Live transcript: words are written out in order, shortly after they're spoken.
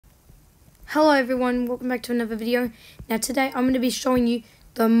Hello everyone, welcome back to another video. Now today I'm going to be showing you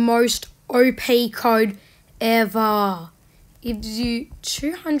the most OP code ever. It gives you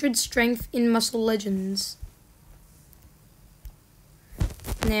 200 strength in Muscle Legends.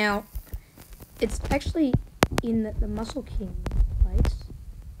 Now, it's actually in the Muscle King place.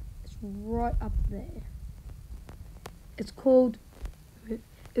 It's right up there. It's called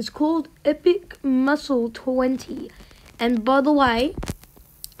Epic Muscle 20. And by the way,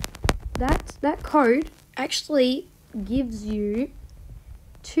 that code actually gives you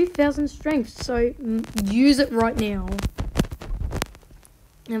 2,000 strength, so use it right now.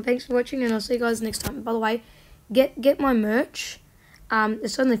 And thanks for watching, and I'll see you guys next time. By the way, get my merch.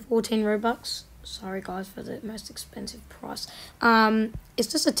 It's only 14 Robux. Sorry guys for the most expensive price.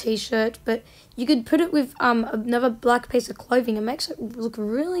 It's just a t-shirt, but you could put it with another black piece of clothing. It makes it look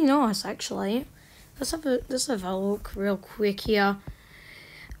really nice actually. Let's have a look real quick here.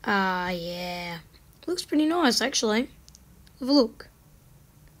 Yeah. Looks pretty nice, actually. Have a look.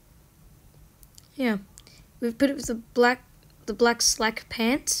 Yeah. We've put it with the black slack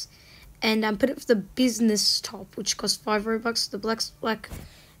pants. And put it with the business top, which costs 5 Robux. The black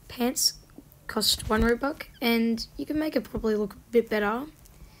pants cost 1 Robux. And you can make it probably look a bit better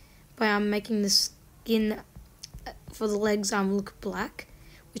by making the skin for the legs look black.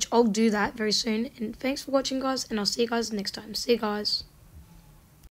 Which I'll do that very soon. And thanks for watching, guys. And I'll see you guys next time. See you guys.